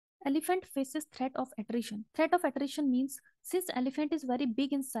Elephant faces threat of attrition. Threat of attrition means since elephant is very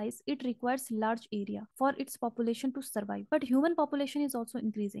big in size, it requires large area for its population to survive. But human population is also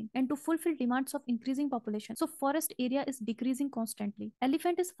increasing, and to fulfill demands of increasing population, so forest area is decreasing constantly.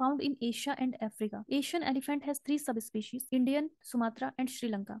 Elephant is found in Asia and Africa. Asian elephant has three subspecies: Indian, Sumatra, and Sri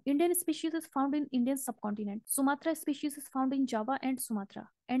Lanka. Indian species is found in Indian subcontinent. Sumatra species is found in Java and Sumatra,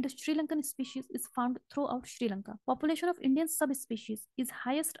 and Sri Lankan species is found throughout Sri Lanka. Population of Indian subspecies is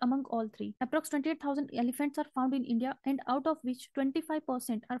highest among all three. Approx 28,000 elephants are found in India, and out of which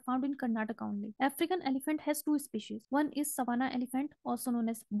 25% are found in Karnataka only. African elephant has two species. One is savanna elephant, also known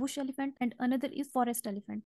as bush elephant, and another is forest elephant.